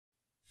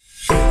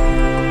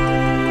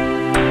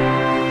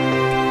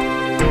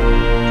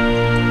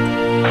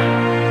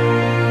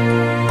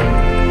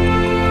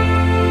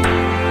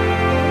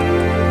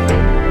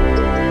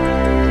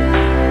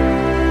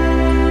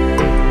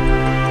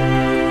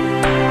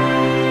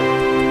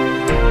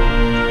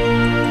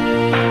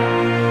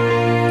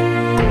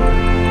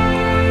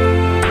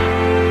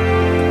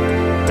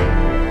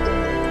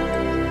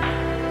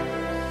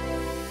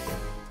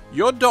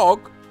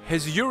dog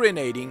has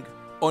urinating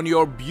on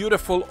your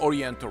beautiful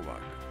Oriental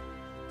rug.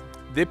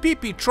 The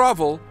pee-pee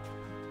travel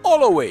all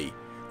the way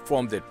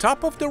from the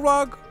top of the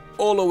rug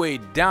all the way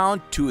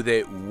down to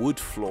the wood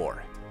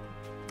floor.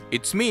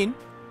 It's mean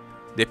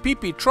the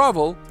pee-pee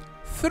travel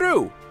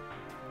through.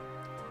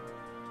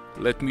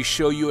 Let me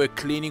show you a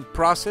cleaning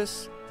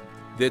process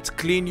that's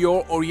clean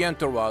your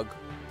Oriental rug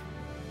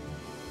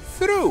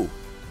through.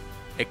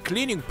 A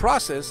cleaning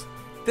process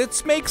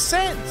that makes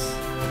sense.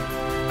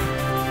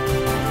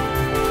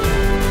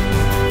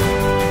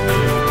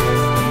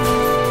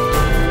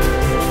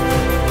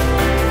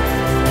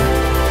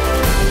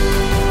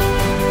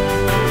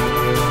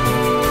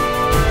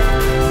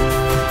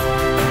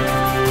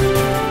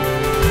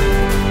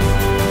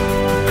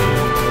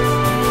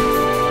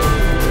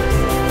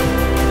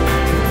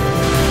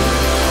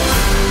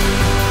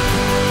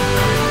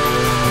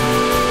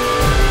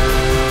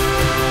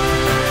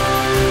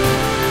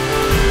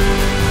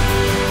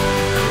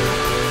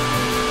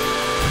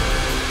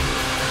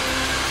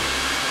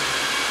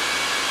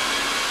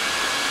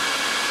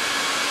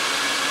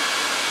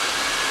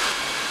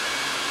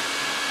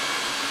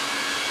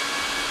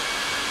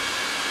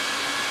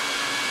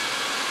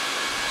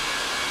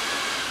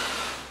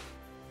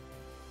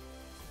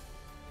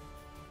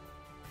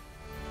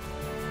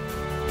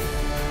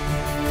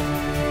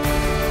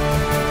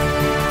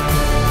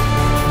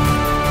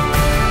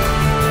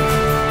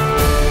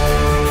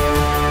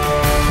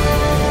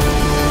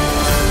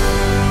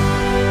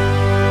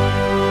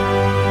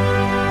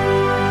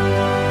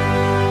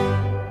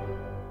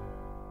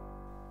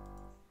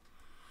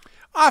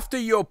 After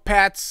your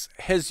pet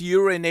has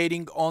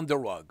urinating on the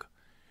rug,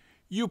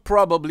 you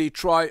probably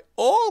try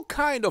all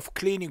kind of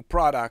cleaning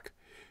product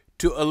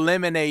to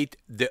eliminate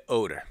the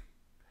odor.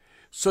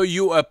 So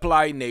you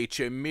apply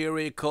Nature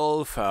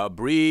Miracle,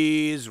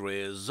 Febreze,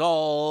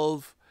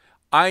 Resolve,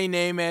 I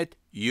name it,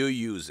 you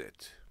use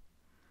it.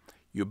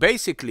 You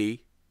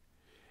basically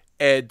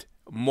add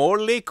more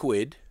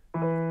liquid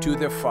to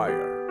the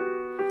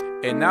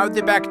fire. And now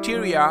the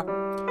bacteria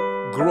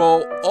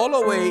grow all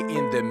the way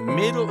in the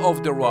middle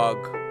of the rug,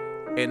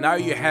 and now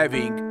you're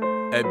having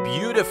a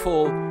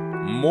beautiful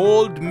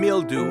mold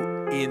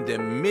mildew in the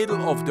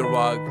middle of the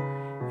rug,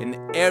 an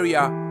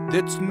area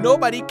that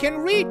nobody can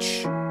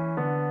reach.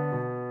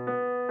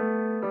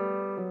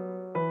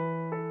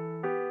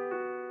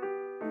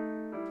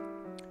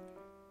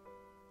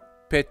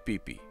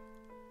 PetPeePee.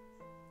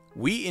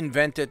 We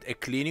invented a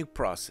cleaning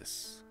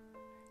process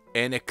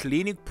and a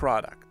cleaning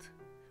product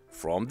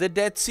from the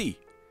Dead Sea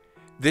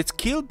that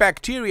kill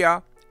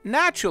bacteria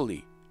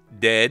naturally,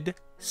 Dead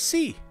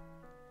Sea.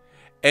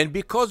 And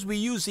because we're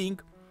using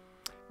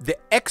the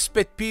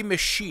PetPeePee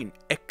machine,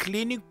 a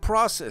cleaning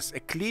process, a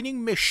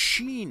cleaning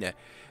machine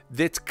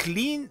that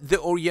clean the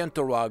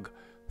Oriental rug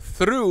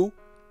through,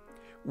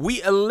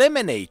 we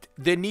eliminate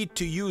the need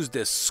to use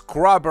the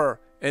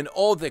scrubber and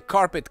all the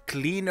carpet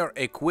cleaner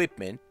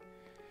equipment.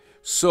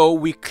 So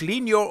we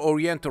clean your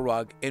Oriental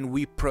rug and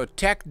we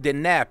protect the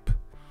nap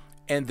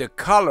and the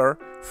color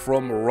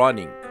from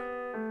running.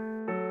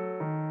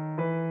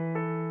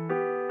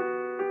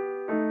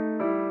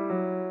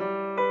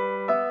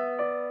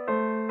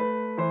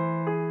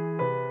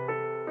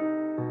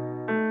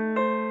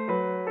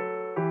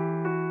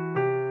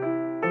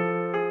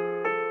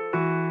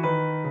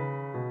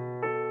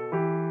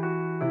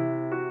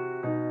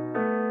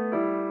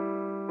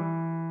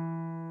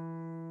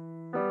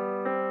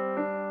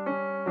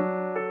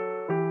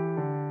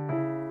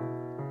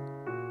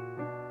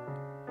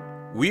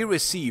 We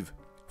receive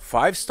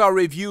 5-star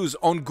reviews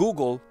on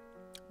Google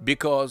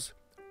because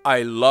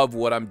I love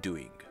what I'm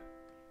doing.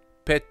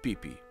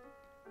 PetPeePee,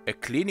 a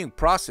cleaning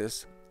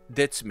process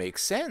that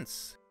makes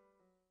sense.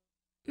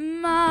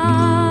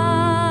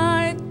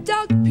 My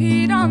dog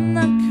peed on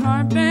the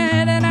carpet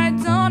and I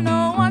don't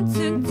know what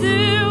to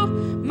do.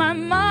 My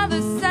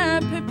mother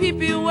said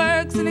PetPeePee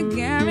works and it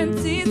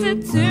guarantees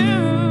it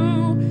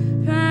too.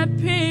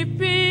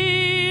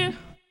 PetPeePee.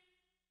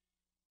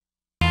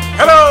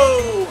 Hello!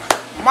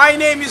 My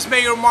name is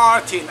Mayor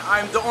Martin.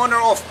 I'm the owner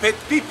of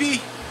PetPeePee,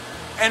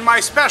 and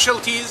my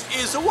specialties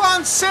is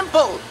one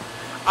simple.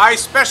 I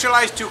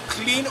specialize to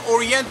clean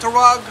Oriental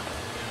rug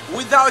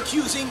without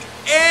using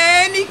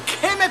any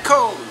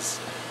chemicals.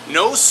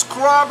 No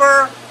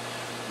scrubber,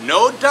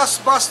 no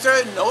dust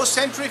buster, no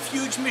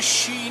centrifuge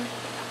machine.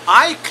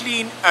 I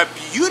clean a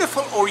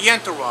beautiful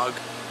Oriental rug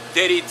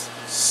that is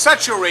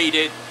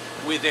saturated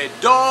with a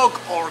dog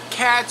or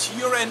cat's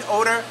urine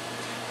odor,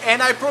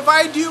 and I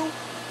provide you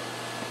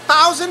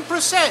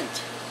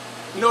 1000%.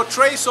 No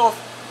trace of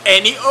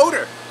any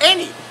odor,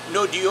 any.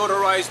 No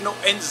deodorized, no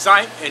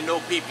enzyme, and no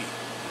pee-pee.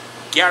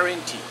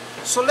 Guarantee.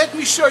 So let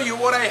me show you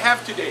what I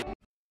have today.